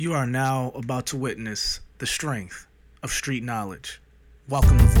You are now about to witness the strength of street knowledge.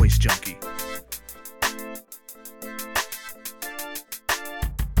 Welcome to Voice Junkie.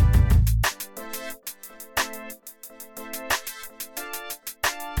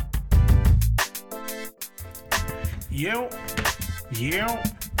 Yo.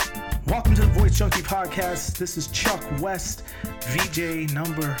 Welcome to the Voice Junkie podcast. This is Chuck West, VJ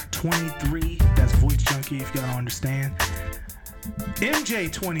number 23. That's Voice Junkie if y'all don't understand.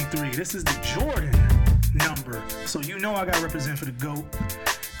 MJ23, this is the Jordan number. So you know I gotta represent for the GOAT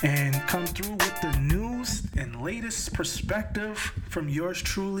and come through with the news and latest perspective from yours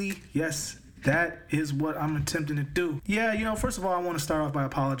truly. Yes, that is what I'm attempting to do. Yeah, first of all, I want to start off by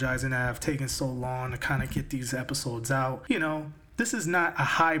apologizing that I've taken so long to kind of get these episodes out. This is not a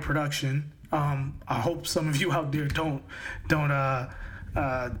high production. I hope some of you out there don't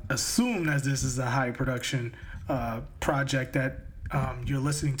assume that this is a high production project that you're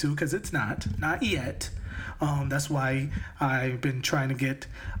listening to, because it's not yet. That's why I've been trying to get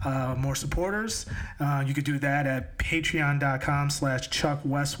more supporters. You could do that at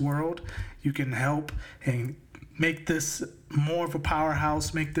patreon.com/ChuckWestWorld. You can help and make this more of a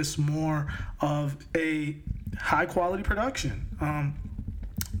powerhouse, make this more of a high quality production.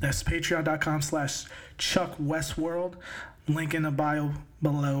 That's patreon.com/ChuckWestWorld. Link in the bio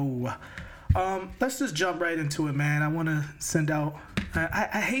below. Let's just jump right into it, man. I want to send out...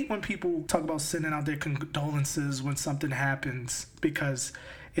 I hate when people talk about sending out their condolences when something happens, because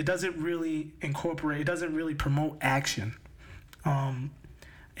it doesn't really incorporate, it doesn't really promote action. And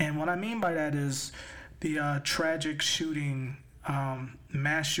what I mean by that is the tragic shooting,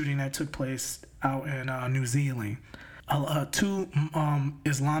 mass shooting that took place out in New Zealand. Two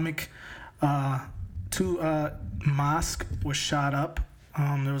mosques were shot up.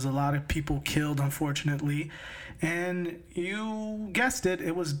 There was a lot of people killed, unfortunately. And you guessed it,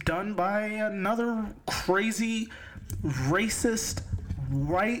 it was done by another crazy, racist,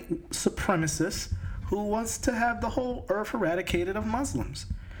 white supremacist who wants to have the whole earth eradicated of Muslims.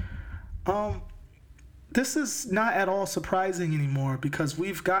 This is not at all surprising anymore, because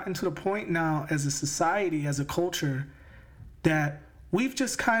we've gotten to the point now as a society, as a culture, that we've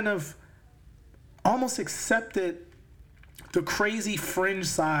just kind of almost accepted the crazy fringe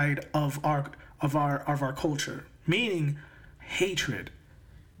side of our culture, meaning hatred,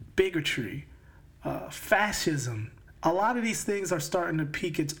 bigotry, fascism. A lot of these things are starting to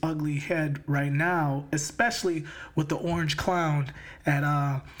peek its ugly head right now, especially with the orange clown at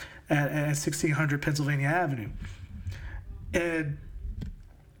 1600 Pennsylvania Avenue. And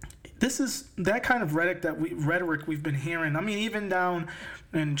this is that kind of rhetoric we've been hearing. I mean, even down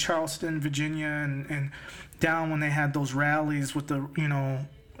in Charleston, Virginia, and down when they had those rallies with the,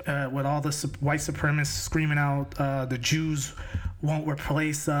 with all the white supremacists screaming out, the Jews won't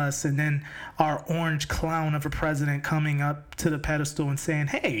replace us, and then our orange clown of a president coming up to the pedestal and saying,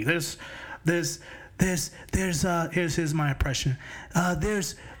 hey, here's my impression.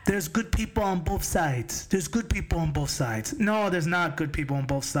 There's good people on both sides. There's good people on both sides. No, there's not good people on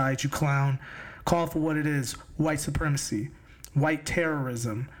both sides, you clown. Call for what it is: white supremacy, white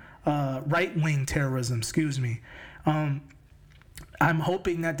terrorism, right-wing terrorism, excuse me. I'm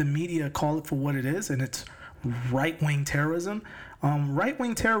hoping that the media call it for what it is, and it's right-wing terrorism.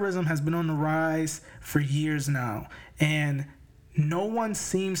 Right-wing terrorism has been on the rise for years now, and no one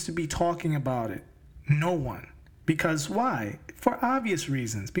seems to be talking about it. No one. Because why? For obvious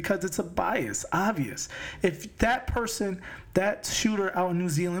reasons. Because it's a bias. Obvious. If that person, that shooter out in New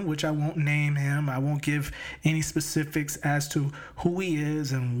Zealand, which I won't name him, I won't give any specifics as to who he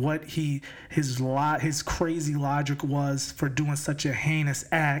is and what his crazy logic was for doing such a heinous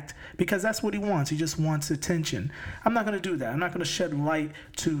act, because that's what he wants. He just wants attention. I'm not going to do that. I'm not going to shed light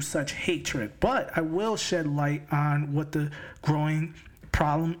to such hatred. But I will shed light on what the growing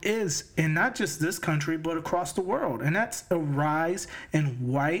problem is in not just this country but across the world, and that's a rise in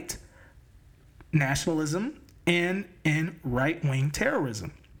white nationalism and in right-wing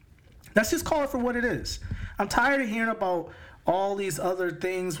terrorism. Let's just call it for what it is. I'm tired of hearing about all these other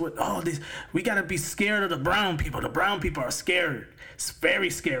things with we gotta be scared of the brown people. The brown people are scared. It's very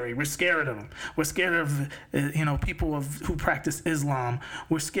scary. We're scared of them. We're scared of people who practice Islam.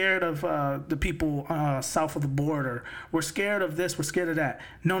 We're scared of the people south of the border. We're scared of this. We're scared of that.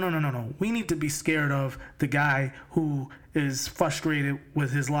 No. We need to be scared of the guy who is frustrated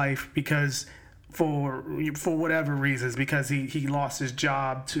with his life because for whatever reasons, because he lost his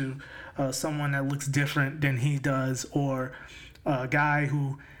job to someone that looks different than he does, or a guy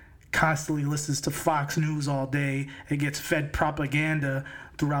who constantly listens to Fox News all day and gets fed propaganda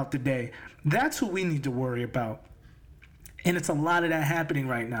throughout the day. That's who we need to worry about. And it's a lot of that happening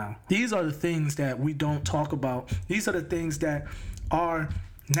right now. These are the things that we don't talk about. These are the things that our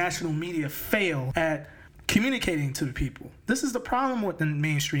national media fail at communicating to the people. This is the problem with the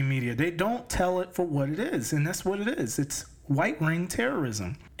mainstream media. They don't tell it for what it is, and that's what it is. It's white ring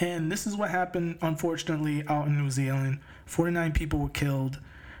terrorism. And this is what happened, unfortunately, out in New Zealand. 49 people were killed,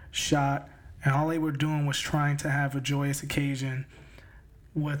 shot, and all they were doing was trying to have a joyous occasion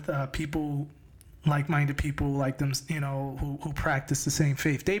with people, like-minded people like them, who practice the same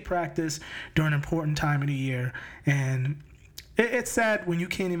faith they practice during an important time of the year. And it's sad when you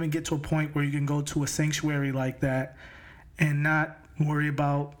can't even get to a point where you can go to a sanctuary like that and not worry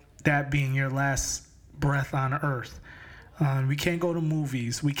about that being your last breath on earth. We can't go to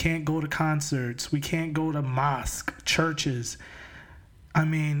movies. We can't go to concerts. We can't go to mosques, churches. I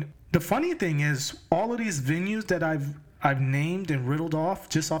mean, the funny thing is, all of these venues that I've named and riddled off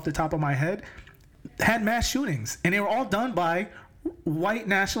just off the top of my head had mass shootings, and they were all done by white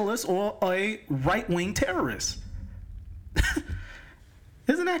nationalists or a right-wing terrorist.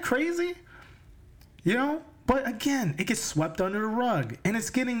 Isn't that crazy? But again, it gets swept under the rug, and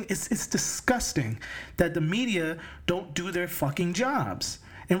it's disgusting that the media don't do their fucking jobs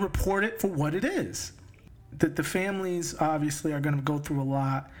and report it for what it is. That the families obviously are going to go through a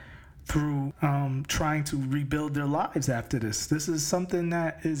lot through trying to rebuild their lives after this. This is something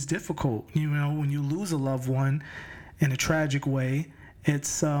that is difficult. When you lose a loved one in a tragic way,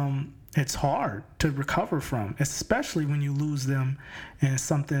 it's hard to recover from, especially when you lose them in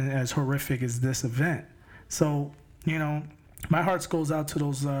something as horrific as this event. So, my heart goes out to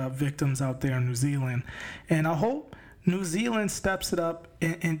those victims out there in New Zealand. And I hope New Zealand steps it up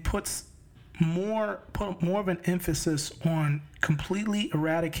and put more of an emphasis on completely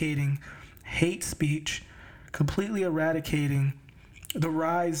eradicating hate speech, completely eradicating the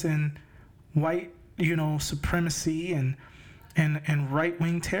rise in white, supremacy and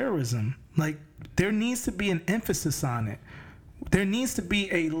right-wing terrorism. Like, there needs to be an emphasis on it. There needs to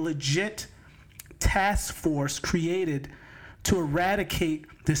be a legit task force created to eradicate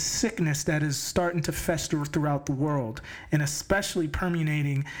this sickness that is starting to fester throughout the world, and especially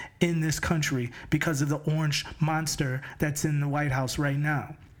permeating in this country because of the orange monster that's in the White House right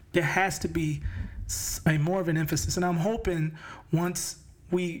now. There has to be more of an emphasis, and I'm hoping once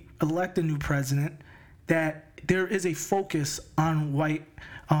we elect a new president that there is a focus on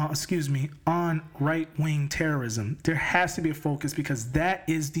on right-wing terrorism. There has to be a focus, because that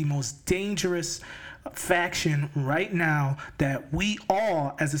is the most dangerous faction right now that we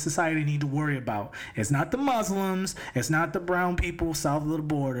all as a society need to worry about. It's not the Muslims, it's not the brown people south of the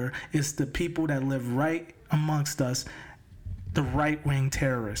border, it's the people that live right amongst us, the right-wing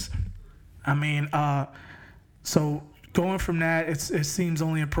terrorists. I mean, so going from that, it seems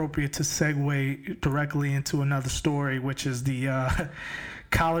only appropriate to segue directly into another story, which is the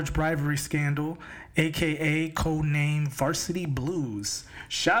college bribery scandal, aka codename Varsity Blues.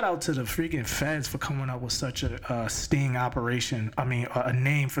 Shout out to the freaking feds for coming up with such a sting operation. I mean, a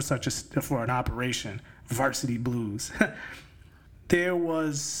name for an operation, Varsity Blues. There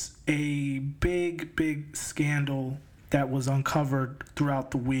was a big scandal that was uncovered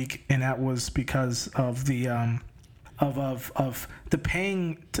throughout the week, and that was because of the of the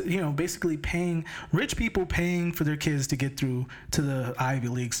paying, basically paying rich people paying for their kids to get through to the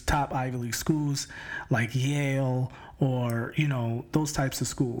top Ivy League schools like Yale or those types of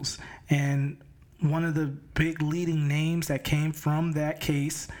schools. And one of the big leading names that came from that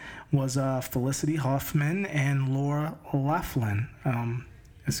case was Felicity Huffman and Laura Loughlin.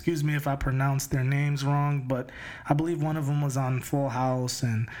 Excuse me if I pronounced their names wrong, but I believe one of them was on Full House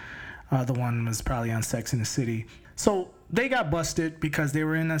and the one was probably on Sex and the City. So they got busted because they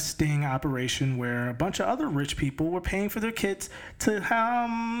were in a sting operation where a bunch of other rich people were paying for their kids to,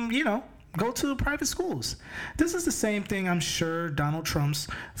 go to private schools. This is the same thing I'm sure Donald Trump's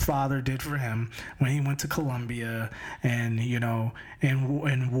father did for him when he went to Columbia and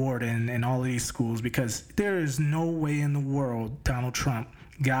Wharton and all of these schools, because there is no way in the world Donald Trump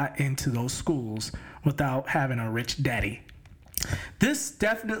got into those schools without having a rich daddy. This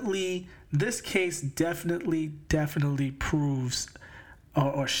case definitely proves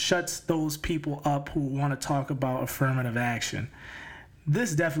or shuts those people up who want to talk about affirmative action.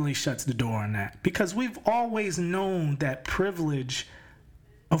 This definitely shuts the door on that, because we've always known that privilege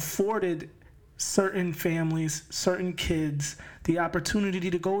afforded certain families, certain kids, the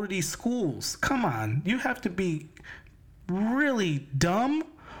opportunity to go to these schools. Come on, you have to be really dumb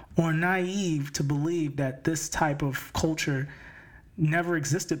or naive to believe that this type of culture never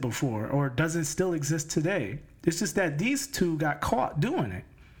existed before or doesn't still exist today. It's just that these two got caught doing it.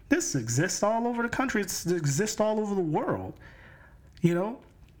 This exists all over the country. It exists all over the world, you know?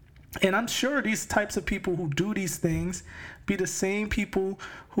 And I'm sure these types of people who do these things be the same people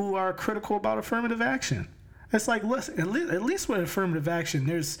who are critical about affirmative action. It's like, listen, at least with affirmative action,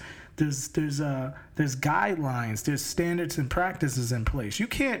 there's guidelines, there's standards and practices in place. You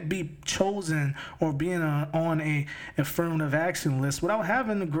can't be chosen or being on a affirmative action list without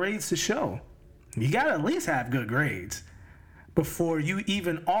having the grades to show. You gotta at least have good grades before you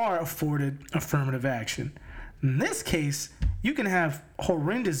even are afforded affirmative action. In this case, you can have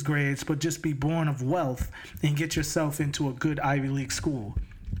horrendous grades but just be born of wealth and get yourself into a good Ivy League school.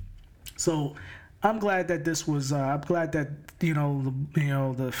 So I'm glad that this was. I'm glad that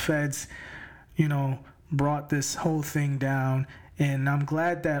the feds, brought this whole thing down, and I'm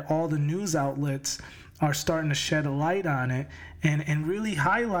glad that all the news outlets are starting to shed a light on it and really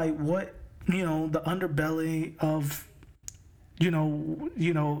highlight what the underbelly of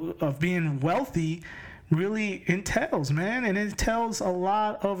of being wealthy really entails, man. And it entails a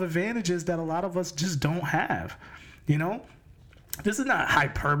lot of advantages that a lot of us just don't have. This is not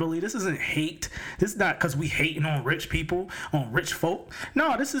hyperbole. This isn't hate. This is not because we hating on rich people, on rich folk.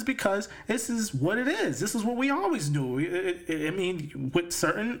 No, this is because this is what it is. This is what we always do. I mean, with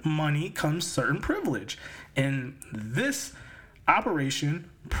certain money comes certain privilege. And this operation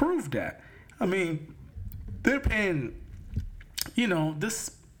proved that. I mean, they're paying,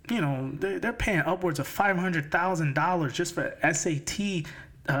 they're paying upwards of $500,000 just for SAT,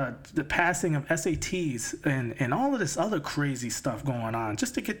 the passing of SATs and all of this other crazy stuff going on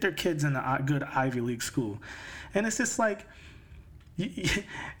just to get their kids in a good Ivy League school. And it's just like,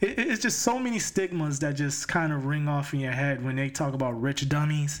 it's just so many stigmas that just kind of ring off in your head when they talk about rich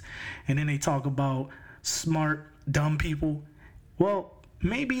dummies and then they talk about smart, dumb people. Well,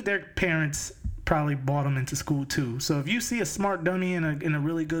 maybe their parents probably brought them into school too. So if you see a smart dummy in a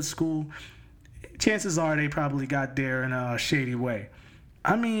really good school, chances are they probably got there in a shady way.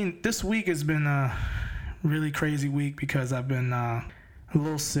 I mean, this week has been a really crazy week because I've been a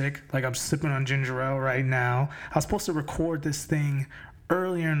little sick. Like, I'm sipping on ginger ale right now. I was supposed to record this thing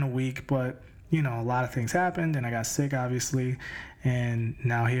earlier in the week, but, a lot of things happened, and I got sick, obviously, and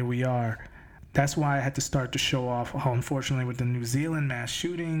now here we are. That's why I had to start the show off, unfortunately, with the New Zealand mass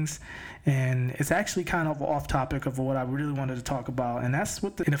shootings. And it's actually kind of off topic of what I really wanted to talk about, and that's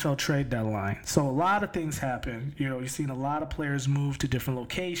with the NFL trade deadline. So a lot of things happen. You've seen a lot of players move to different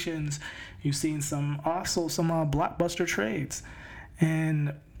locations. You've seen some blockbuster trades.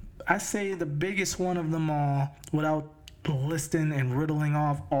 And I say the biggest one of them all, without listing and riddling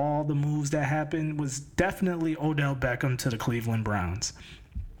off all the moves that happened, was definitely Odell Beckham to the Cleveland Browns.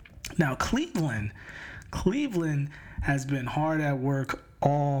 Now, Cleveland has been hard at work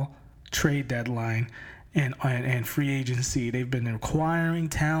all trade deadline and free agency. They've been acquiring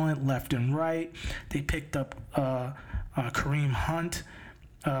talent left and right. They picked up Kareem Hunt,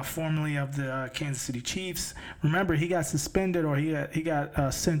 formerly of the Kansas City Chiefs. Remember, he got suspended, or he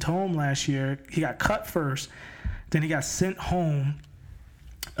got sent home last year. He got cut first, then he got sent home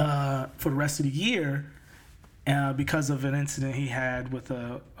for the rest of the year. Because of an incident he had with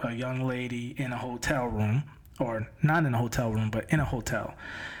a young lady in a hotel room, or not in a hotel room, but in a hotel.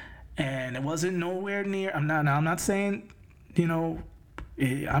 And it wasn't nowhere near, I'm not saying,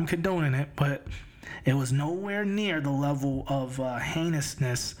 I'm condoning it, but it was nowhere near the level of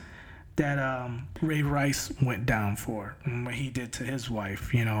heinousness that Ray Rice went down for and what he did to his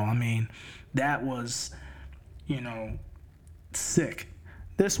wife. That was, sick.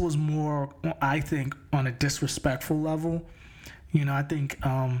 This was more, I think, on a disrespectful level. I think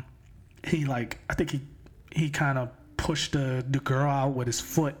he kind of pushed the girl out with his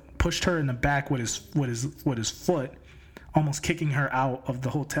foot, pushed her in the back with his foot, almost kicking her out of the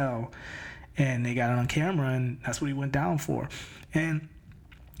hotel. And they got it on camera, and that's what he went down for. And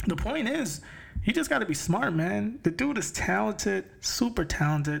the point is, you just got to be smart, man. The dude is talented, super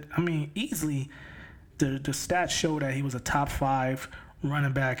talented. I mean, easily, the stats show that he was a top 5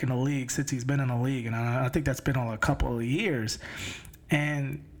 running back in the league since he's been in the league, and I think that's been on a couple of years.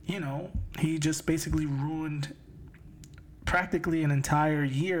 And he just basically ruined practically an entire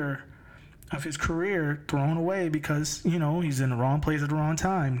year of his career, thrown away because he's in the wrong place at the wrong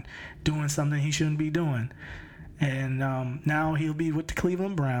time, doing something he shouldn't be doing. And now he'll be with the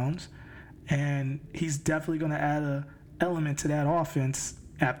Cleveland Browns, and he's definitely going to add a element to that offense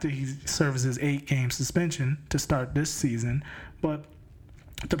after he serves his 8-game suspension to start this season. But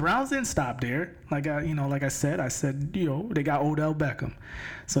the Browns didn't stop there. Like I said, they got Odell Beckham.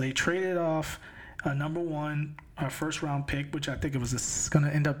 So they traded off number one first round pick, which I think it was going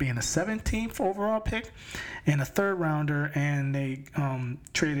to end up being a 17th overall pick, and a third rounder, and they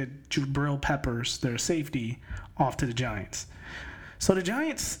traded Jabril Peppers, their safety, off to the Giants. So the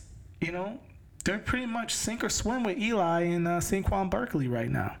Giants, they're pretty much sink or swim with Eli and Saquon Barkley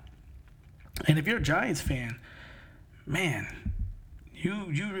right now. And if you're a Giants fan, man, you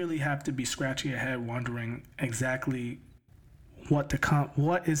really have to be scratching your head wondering exactly what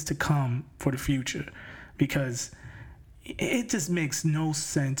is to come for the future, because it just makes no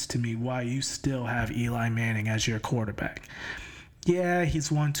sense to me why you still have Eli Manning as your quarterback. Yeah,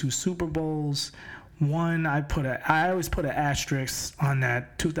 he's won 2 Super Bowls. One, I always put an asterisk on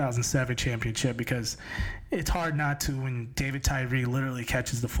that 2007 championship, because it's hard not to when David Tyree literally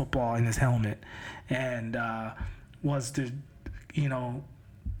catches the football in his helmet, and was the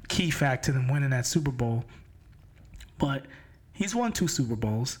key fact to them winning that Super Bowl. But he's won 2 Super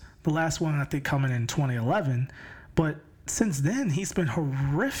Bowls. The last one, I think, coming in 2011. But since then, he's been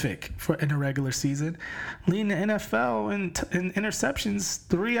horrific in the regular season, leading the NFL in interceptions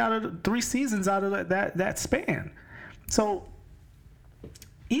 3 seasons out of that span. So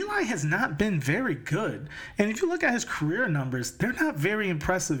Eli has not been very good. And if you look at his career numbers, they're not very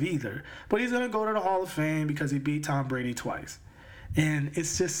impressive either. But he's going to go to the Hall of Fame because he beat Tom Brady twice. And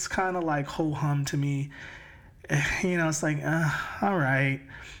it's just kind of like ho-hum to me. It's like, all right.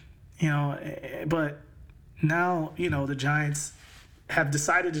 But now, the Giants have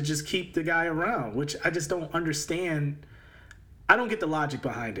decided to just keep the guy around, which I just don't understand. I don't get the logic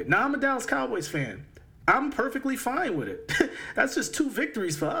behind it. Now, I'm a Dallas Cowboys fan. I'm perfectly fine with it. That's just 2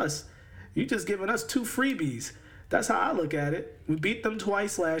 victories for us. You just giving us 2 freebies. That's how I look at it. We beat them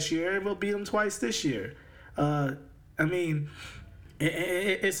twice last year, and we'll beat them twice this year.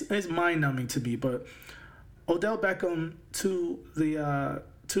 It's mind-numbing to me, but Odell Beckham to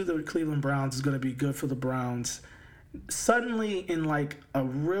the Cleveland Browns is going to be good for the Browns. Suddenly, in like a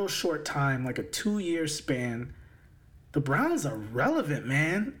real short time, like a 2-year span, the Browns are relevant,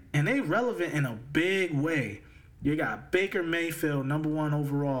 man. And they relevant in a big way. You got Baker Mayfield, number 1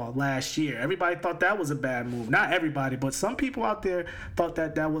 overall last year. Everybody thought that was a bad move. Not everybody, but some people out there thought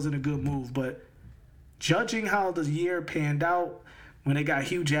that wasn't a good move. But judging how the year panned out, when they got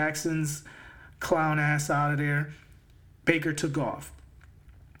Hugh Jackson's clown ass out of there, Baker took off.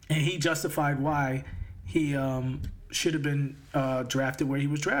 And he justified why he should have been drafted where he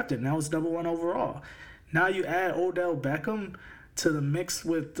was drafted. And that was number 1 overall. Now you add Odell Beckham to the mix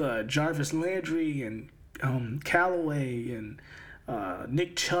with Jarvis Landry and Callaway and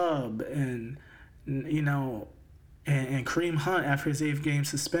Nick Chubb and Kareem Hunt after his 8th game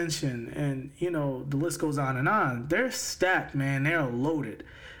suspension, and the list goes on and on. They're stacked, man. They're loaded.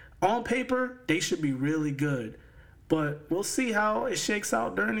 On paper, they should be really good. But we'll see how it shakes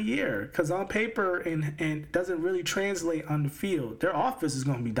out during the year, because on paper and doesn't really translate on the field. Their offense is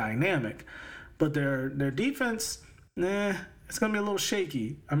going to be dynamic, but their defense, it's going to be a little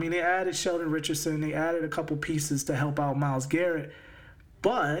shaky. I mean, they added Sheldon Richardson. They added a couple pieces to help out Myles Garrett,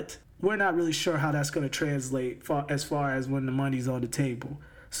 but we're not really sure how that's going to translate as far as when the money's on the table.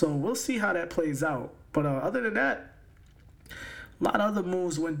 So we'll see how that plays out. But other than that, a lot of other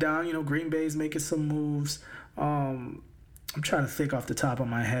moves went down. Green Bay's making some moves. I'm trying to think off the top of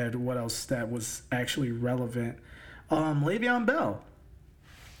my head what else that was actually relevant. Le'Veon Bell.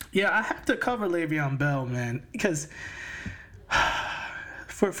 Yeah, I have to cover Le'Veon Bell, man, because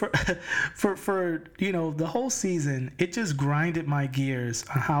for the whole season, it just grinded my gears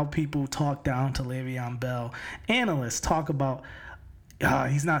on how people talk down to Le'Veon Bell. Analysts talk about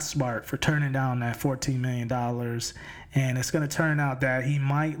he's not smart for turning down that $14 million, and it's going to turn out that he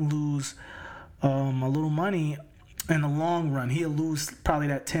might lose a little money in the long run. He'll lose probably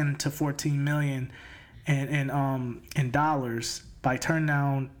that 10 to 14 million in dollars by turning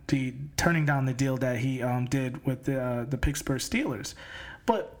down the deal that he did with the Pittsburgh Steelers.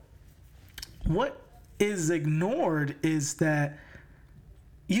 But what is ignored is that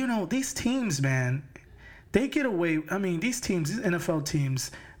these teams, man, they get away. I mean, these NFL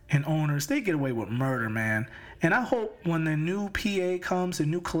teams and owners, they get away with murder, man. And I hope when the new PA comes, the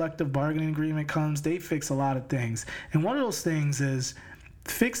new collective bargaining agreement comes, they fix a lot of things. And one of those things is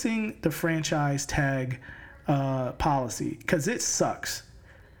fixing the franchise tag policy, because it sucks.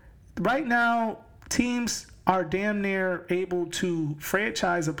 Right now, teams are damn near able to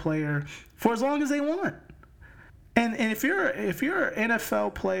franchise a player for as long as they want. And if you're an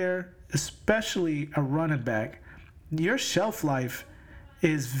NFL player, especially a running back, your shelf life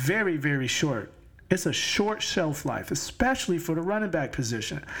is very, very short. It's a short shelf life, especially for the running back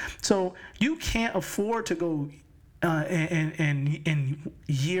position. So you can't afford to go in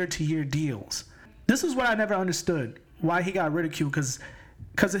year-to-year deals. This is what I never understood, why he got ridiculed,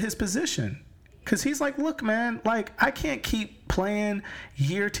 because of his position. Because he's like, look, man, like, I can't keep playing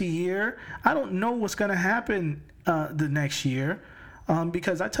year to year. I don't know what's going to happen the next year.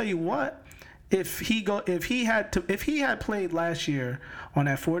 Because I tell you what, if he had played last year on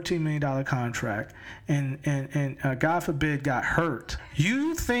that $14 million contract and God forbid got hurt,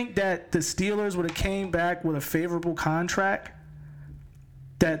 you think that the Steelers would have came back with a favorable contract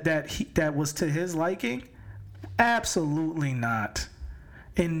that was to his liking? Absolutely not.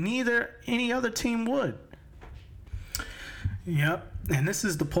 And neither any other team would. Yep. And this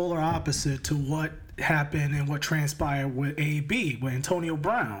is the polar opposite to what happened and what transpired with AB, with Antonio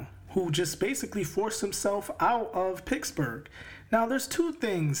Brown, who just basically forced himself out of Pittsburgh. Now, there's two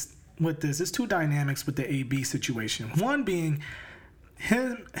things with this. There's two dynamics with the AB situation. One being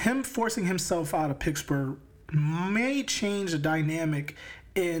him forcing himself out of Pittsburgh may change the dynamic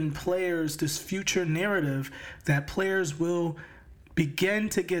in players, this future narrative that players will begin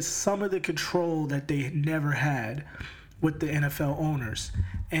to get some of the control that they never had with the NFL owners.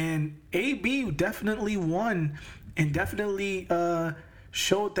 And AB definitely won and definitely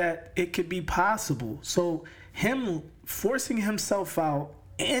showed that it could be possible. So him forcing himself out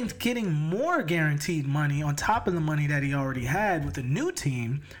and getting more guaranteed money on top of the money that he already had with the new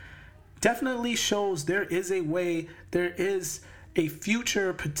team definitely shows there is a way, there is a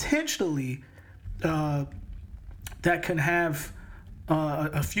future potentially that can have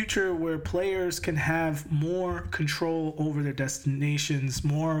a future where players can have more control over their destinations,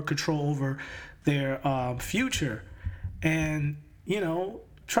 more control over their future. And,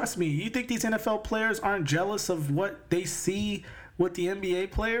 trust me, you think these NFL players aren't jealous of what they see with the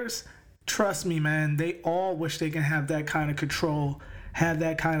NBA players? Trust me, man, they all wish they can have that kind of control, have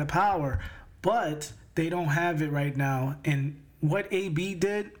that kind of power, but they don't have it right now. And what AB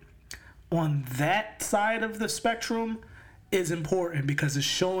did on that side of the spectrum is important because it's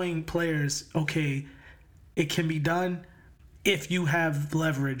showing players, okay, it can be done if you have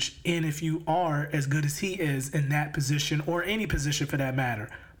leverage and if you are as good as he is in that position or any position for that matter.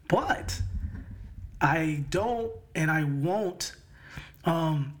 But I don't and I won't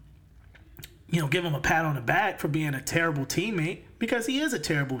give him a pat on the back for being a terrible teammate, because he is a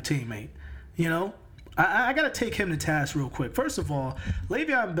terrible teammate. I got to take him to task real quick. First of all,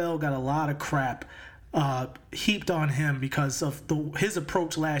 Le'Veon Bell got a lot of crap heaped on him because of his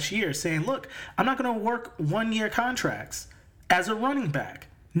approach last year, saying, look, I'm not going to work 1-year contracts as a running back,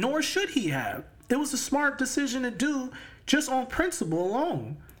 nor should he have. It was a smart decision to do just on principle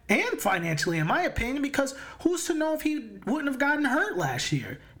alone and financially, in my opinion, because who's to know if he wouldn't have gotten hurt last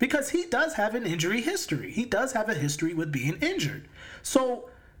year, because he does have an injury history. He does have a history with being injured. So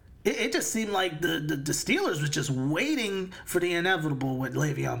it just seemed like the Steelers was just waiting for the inevitable with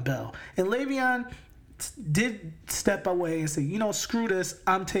Le'Veon Bell. And Le'Veon did step away and say, screw this,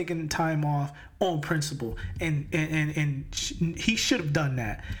 I'm taking time off on principle. And he should have done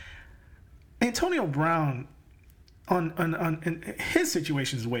that. Antonio Brown, on his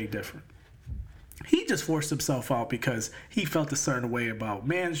situation is way different. He just forced himself out because he felt a certain way about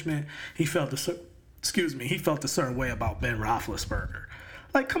management. He felt a certain way about Ben Roethlisberger.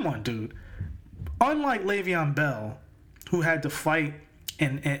 Like, come on, dude. Unlike Le'Veon Bell, who had to fight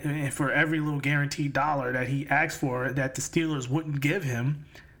and for every little guaranteed dollar that he asked for that the Steelers wouldn't give him,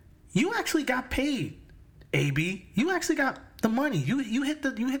 you actually got paid, AB. You actually got the money. You hit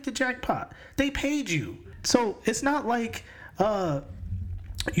the jackpot. They paid you. So it's not like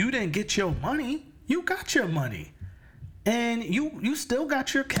you didn't get your money. You got your money. And you still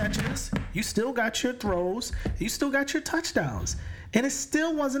got your catches. You still got your throws. You still got your touchdowns. And it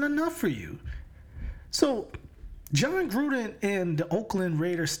still wasn't enough for you. So John Gruden and the Oakland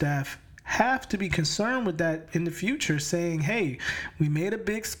Raiders staff have to be concerned with that in the future, saying, hey, we made a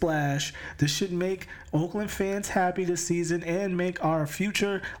big splash. This should make Oakland fans happy this season and make our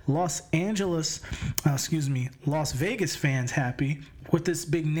future Las Vegas fans happy with this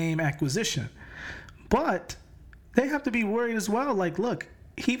big name acquisition. But they have to be worried as well. Like, look,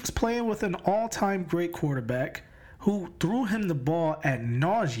 he was playing with an all-time great quarterback who threw him the ball ad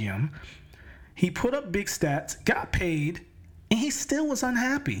nauseum. He put up big stats, got paid, and he still was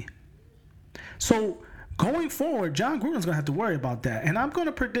unhappy. So going forward, John Gruden's going to have to worry about that. And I'm going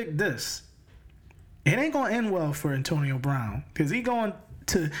to predict this. It ain't going to end well for Antonio Brown, because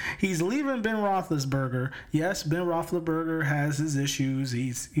he's leaving Ben Roethlisberger. Yes, Ben Roethlisberger has his issues.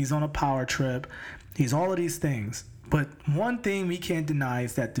 He's on a power trip. He's all of these things. But one thing we can't deny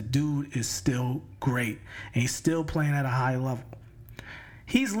is that the dude is still great, and he's still playing at a high level.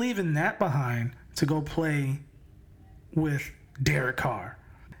 He's leaving that behind to go play with Derek Carr.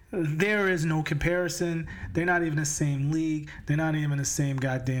 there is no comparison. They're not even the same league. They're not even the same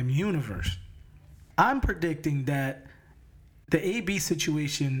goddamn universe. I'm predicting that the AB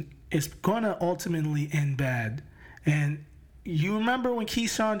situation is going to ultimately end bad. And you remember when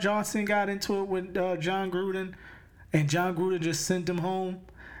Keyshawn Johnson got into it with John Gruden, and John Gruden just sent him home?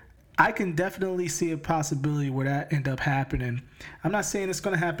 I can definitely see a possibility where that end up happening. I'm not saying it's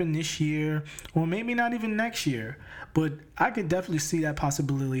going to happen this year or maybe not even next year, but I can definitely see that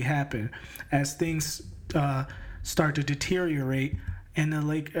possibility happen as things start to deteriorate in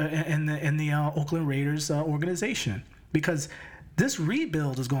the Oakland Raiders organization, because this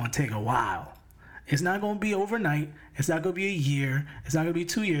rebuild is going to take a while. It's not going to be overnight. It's not going to be a year. It's not going to be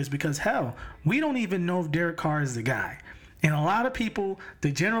 2 years, because hell, we don't even know if Derek Carr is the guy. And a lot of people,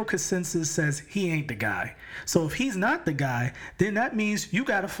 the general consensus says he ain't the guy. So if he's not the guy, then that means you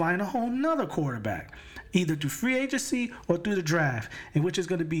got to find a whole nother quarterback, either through free agency or through the draft, in which is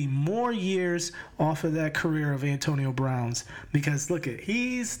going to be more years off of that career of Antonio Brown's. Because look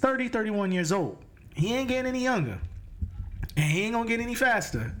he's 31 years old. He ain't getting any younger. And he ain't going to get any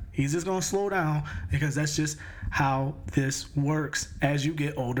faster. He's just going to slow down, because that's just how this works as you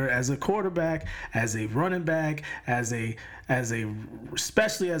get older, as a quarterback, as a running back, especially as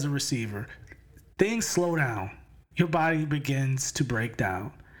a receiver. Things slow down. Your body begins to break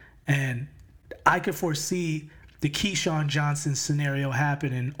down. And I could foresee the Keyshawn Johnson scenario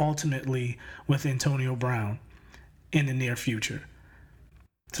happening ultimately with Antonio Brown in the near future.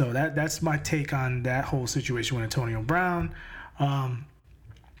 So that's my take on that whole situation with Antonio Brown.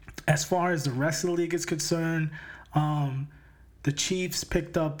 As far as the rest of the league is concerned, the Chiefs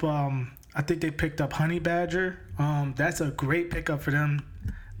picked up, I think they picked up Honey Badger. That's a great pickup for them.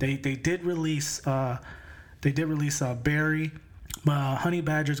 They did release Barry, but Honey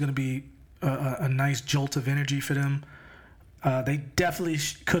Badger is going to be a nice jolt of energy for them. They definitely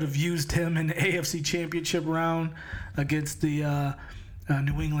could have used him in the AFC Championship round against the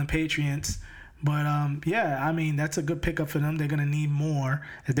New England Patriots. But, that's a good pickup for them. They're going to need more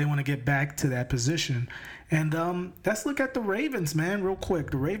if they want to get back to that position. And let's look at the Ravens, man, real quick.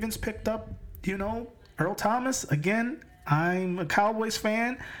 The Ravens picked up, Earl Thomas. Again, I'm a Cowboys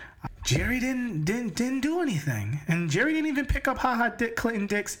fan. Jerry didn't do anything. And Jerry didn't even pick up Clinton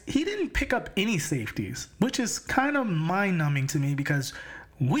Dix. He didn't pick up any safeties, which is kind of mind-numbing to me, because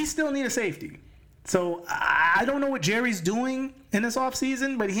we still need a safety. So I don't know what Jerry's doing in this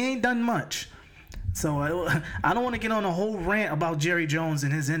offseason, but he ain't done much. So I don't want to get on a whole rant about Jerry Jones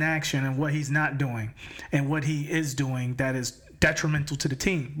and his inaction and what he's not doing and what he is doing that is detrimental to the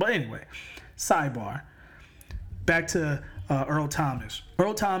team. But anyway, sidebar. Back to Earl Thomas.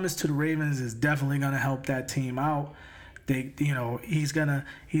 Earl Thomas to the Ravens is definitely going to help that team out. He's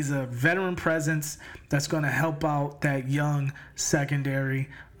a veteran presence that's going to help out that young secondary.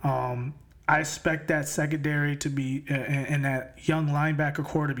 I expect that secondary to be and that young linebacker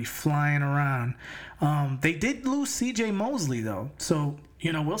core to be flying around. They did lose C.J. Mosley, though. So,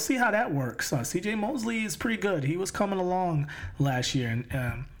 we'll see how that works. C.J. Mosley is pretty good. He was coming along last year.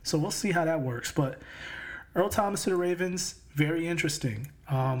 And so we'll see how that works. But Earl Thomas to the Ravens, very interesting.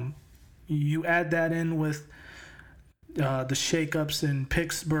 You add that in with the shakeups in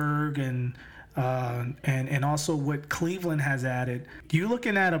Pittsburgh and also what Cleveland has added, you're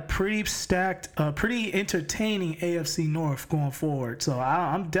looking at a pretty stacked, pretty entertaining AFC North going forward. So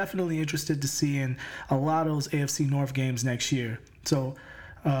I'm definitely interested to seeing a lot of those AFC North games next year. So,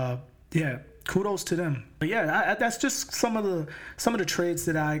 kudos to them. But that's just some of the trades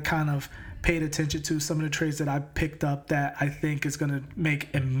that I kind of paid attention to, some of the trades that I picked up that I think is going to make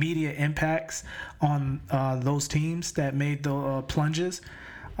immediate impacts on those teams that made the plunges.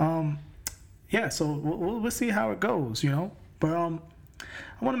 So we'll see how it goes, But I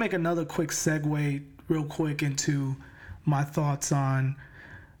want to make another quick segue real quick into my thoughts on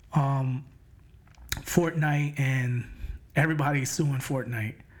Fortnite and everybody suing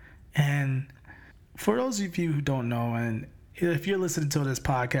Fortnite. And for those of you who don't know, and if you're listening to this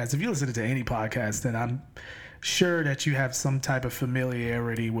podcast, if you're listening to any podcast, then I'm sure that you have some type of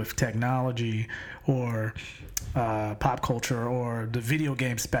familiarity with technology or pop culture or the video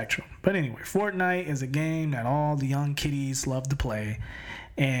game spectrum. But anyway, Fortnite is a game that all the young kiddies love to play,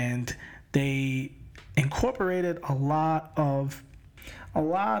 and they incorporated a lot of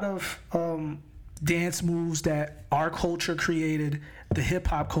dance moves that our culture created, the hip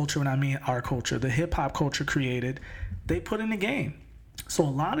hop culture. When I mean our culture, the hip hop culture created, they put in the game. So a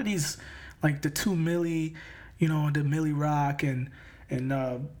lot of these, like the 2 Milli, the Milli Rock and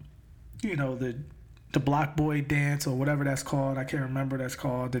the Block Boy dance or whatever that's called. I can't remember what that's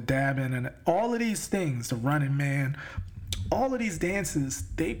called. The dabbing and all of these things, the Running Man, all of these dances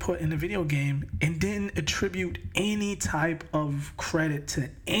they put in the video game and didn't attribute any type of credit to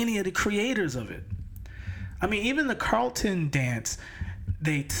any of the creators of it. I mean, even the Carlton dance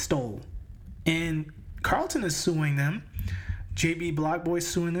they stole. And Carlton is suing them. JB Blockboy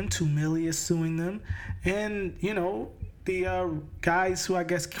suing them. 2 Milli is suing them. And, you know, the guys who I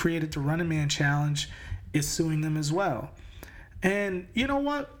guess created the Running Man Challenge is suing them as well. And you know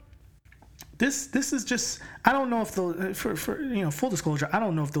what? This is just, I don't know if those, for you know, full disclosure, I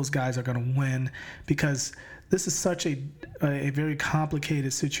don't know if those guys are going to win, because this is such a very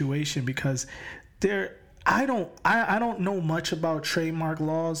complicated situation, because I don't know much about trademark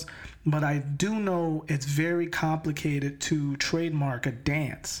laws, but I do know it's very complicated to trademark a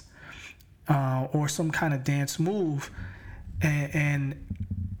dance or some kind of dance move, and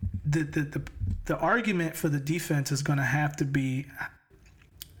the argument for the defense is going to have to be,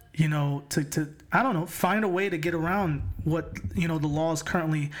 you know, to I don't know, find a way to get around what, you know,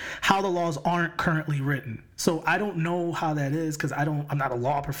 how the laws aren't currently written. So I don't know how that is, because I'm not a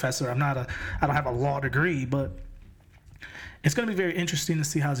law professor. I don't have a law degree, but it's going to be very interesting to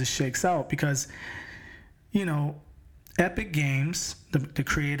see how this shakes out, because, you know, Epic Games, the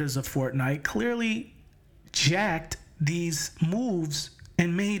creators of Fortnite, clearly jacked these moves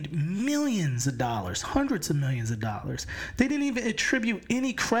and made millions of dollars, hundreds of millions of dollars. They didn't even attribute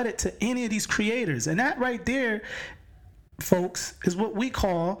any credit to any of these creators. And that right there, folks, is what we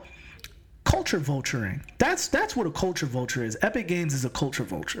call culture vulturing. That's what a culture vulture is. Epic Games is a culture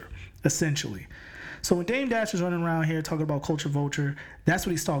vulture, essentially. So when Dame Dash is running around here talking about culture vulture, that's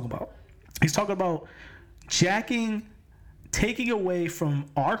what he's talking about. He's talking about taking away from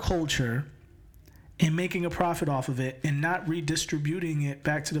our culture and making a profit off of it, and not redistributing it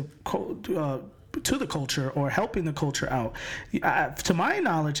back to the culture or helping the culture out. To my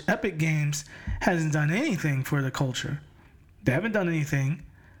knowledge, Epic Games hasn't done anything for the culture. They haven't done anything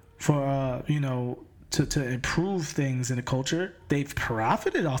for you know, to improve things in the culture. They've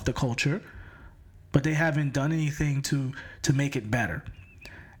profited off the culture, but they haven't done anything to make it better.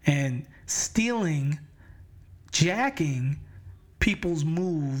 And jacking people's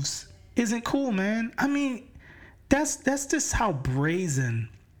moves isn't cool, man. I mean, that's just how brazen.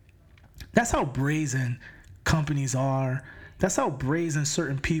 That's how brazen companies are. That's how brazen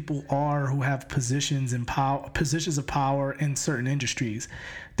certain people are who have positions of power in certain industries.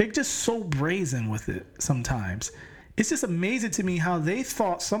 They're just so brazen with it sometimes. It's just amazing to me how they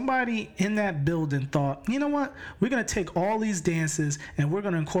thought, somebody in that building thought, you know what, we're going to take all these dances and we're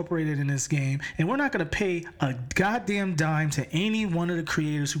going to incorporate it in this game, and we're not going to pay a goddamn dime to any one of the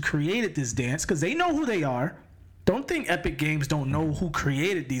creators who created this dance, because they know who they are. Don't think Epic Games don't know who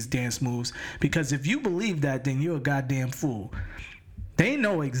created these dance moves, because if you believe that, then you're a goddamn fool. They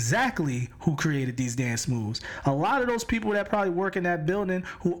know exactly who created these dance moves. A lot of those people that probably work in that building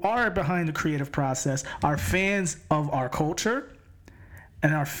who are behind the creative process are fans of our culture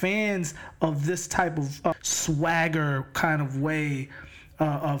and are fans of this type of swagger kind of way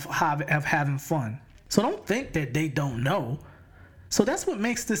of having fun. So don't think that they don't know. So that's what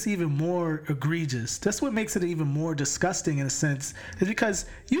makes this even more egregious. That's what makes it even more disgusting in a sense, is because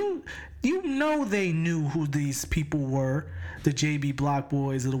you know they knew who these people were, the JB Block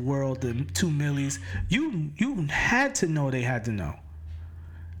Boys of the world, the 2 Millis. You had to know they had to know.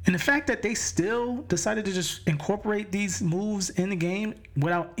 And the fact that they still decided to just incorporate these moves in the game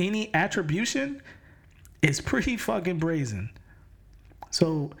without any attribution is pretty fucking brazen.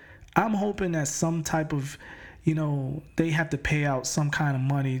 So I'm hoping that some type of, you know, they have to pay out some kind of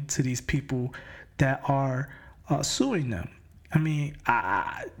money to these people that are suing them. I mean,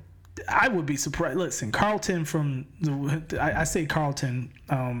 I would be surprised. Listen, Carlton I say Carlton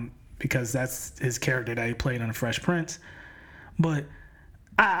because that's his character that he played on The Fresh Prince. But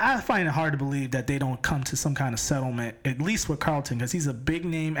I find it hard to believe that they don't come to some kind of settlement, at least with Carlton, because he's a big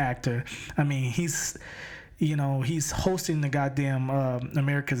name actor. I mean, he's hosting the goddamn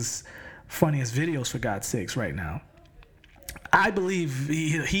America's Funniest Videos, for God's sakes, right now. I believe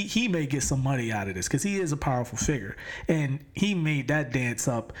he may get some money out of this, because he is a powerful figure, and he made that dance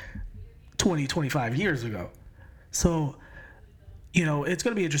up 25 years ago. So, you know, it's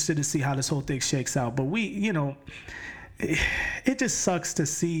going to be interesting to see how this whole thing shakes out. But it just sucks to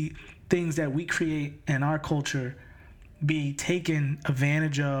see things that we create in our culture be taken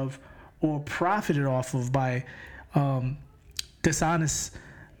advantage of or profited off of by dishonest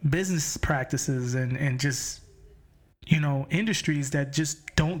business practices and just, you know, industries that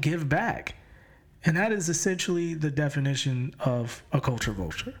just don't give back. And that is essentially the definition of a culture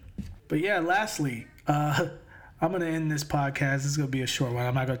vulture. But yeah, lastly, I'm going to end this podcast. This is going to be a short one.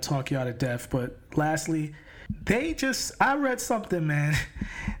 I'm not going to talk you out of death. But lastly, I read something, man.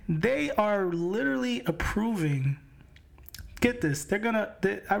 They are literally approving. Get this.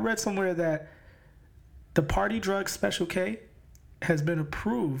 I read somewhere that the party drug Special K has been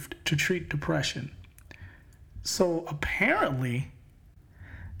approved to treat depression. So apparently,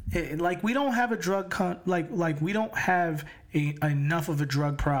 we don't have a we don't have enough of a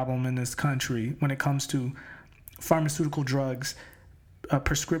drug problem in this country when it comes to pharmaceutical drugs,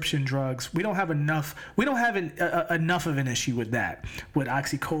 prescription drugs. We don't have enough of an issue with that, with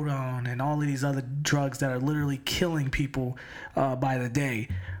oxycodone and all of these other drugs that are literally killing people by the day.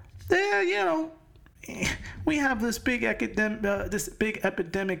 We have this big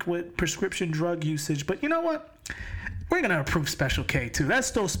epidemic with prescription drug usage, but you know what? We're gonna approve Special K too. Let's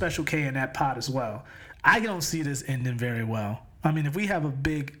throw Special K in that pot as well. I don't see this ending very well. I mean, if we have a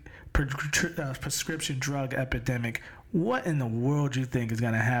big prescription drug epidemic, what in the world do you think is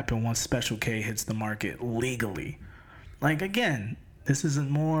gonna happen once Special K hits the market legally? Again, this isn't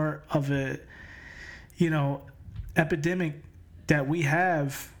more of a, epidemic that we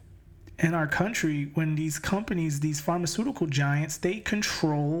have in our country when these companies, these pharmaceutical giants, they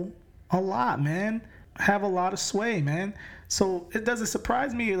control a lot, man. Have a lot of sway, man. So it doesn't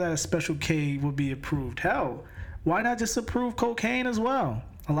surprise me that a Special K would be approved. Hell, why not just approve cocaine as well?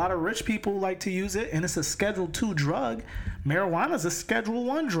 A lot of rich people like to use it, and it's a Schedule II drug. Marijuana is a Schedule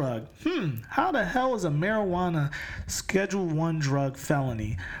I drug. How the hell is a marijuana Schedule I drug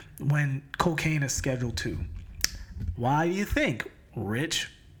felony when cocaine is Schedule II? Why do you think rich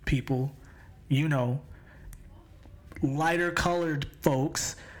people, lighter colored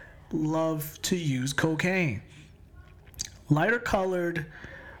folks love to use cocaine? Lighter colored,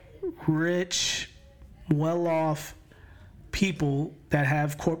 rich, well-off people that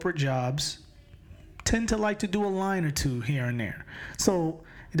have corporate jobs tend to like to do a line or two here and there. So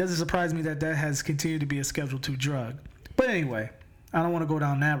it doesn't surprise me that has continued to be a Schedule II drug. But anyway, I don't want to go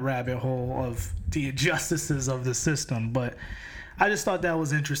down that rabbit hole of the injustices of the system, but I just thought that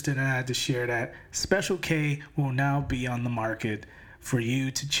was interesting, and I had to share that. Special K will now be on the market for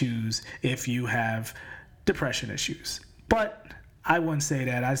you to choose if you have depression issues. But I wouldn't say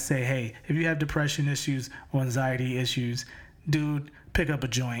that. I'd say, hey, if you have depression issues or anxiety issues, dude, pick up a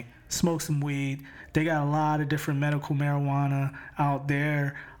joint, smoke some weed. They got a lot of different medical marijuana out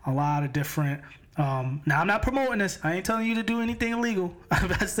there, a lot of different. Now, I'm not promoting this. I ain't telling you to do anything illegal. I'm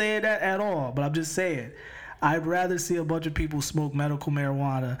not saying that at all, but I'm just saying. I'd rather see a bunch of people smoke medical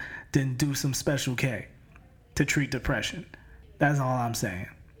marijuana than do some Special K to treat depression. That's all I'm saying.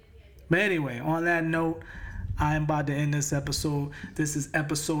 But anyway, on that note, I'm about to end this episode. This is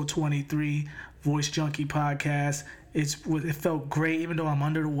episode 23, Voice Junkie Podcast. It felt great, even though I'm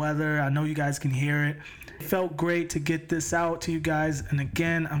under the weather. I know you guys can hear it. It felt great to get this out to you guys. And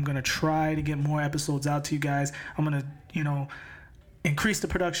again, I'm going to try to get more episodes out to you guys. I'm going to, increase the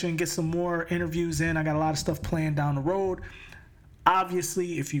production, get some more interviews in. I got a lot of stuff planned down the road.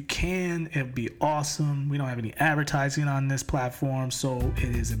 Obviously, if you can, it'd be awesome. We don't have any advertising on this platform, so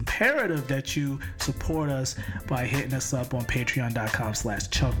it is imperative that you support us by hitting us up on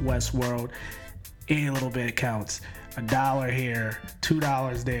patreon.com/ChuckWestWorld. Any little bit counts. $1 here,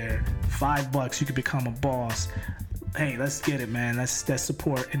 $2 there, $5, you could become a boss. Hey, let's get it, man. Let's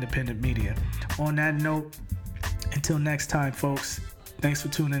support independent media. On that note, until next time, folks, thanks for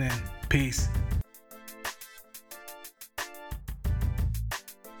tuning in. Peace.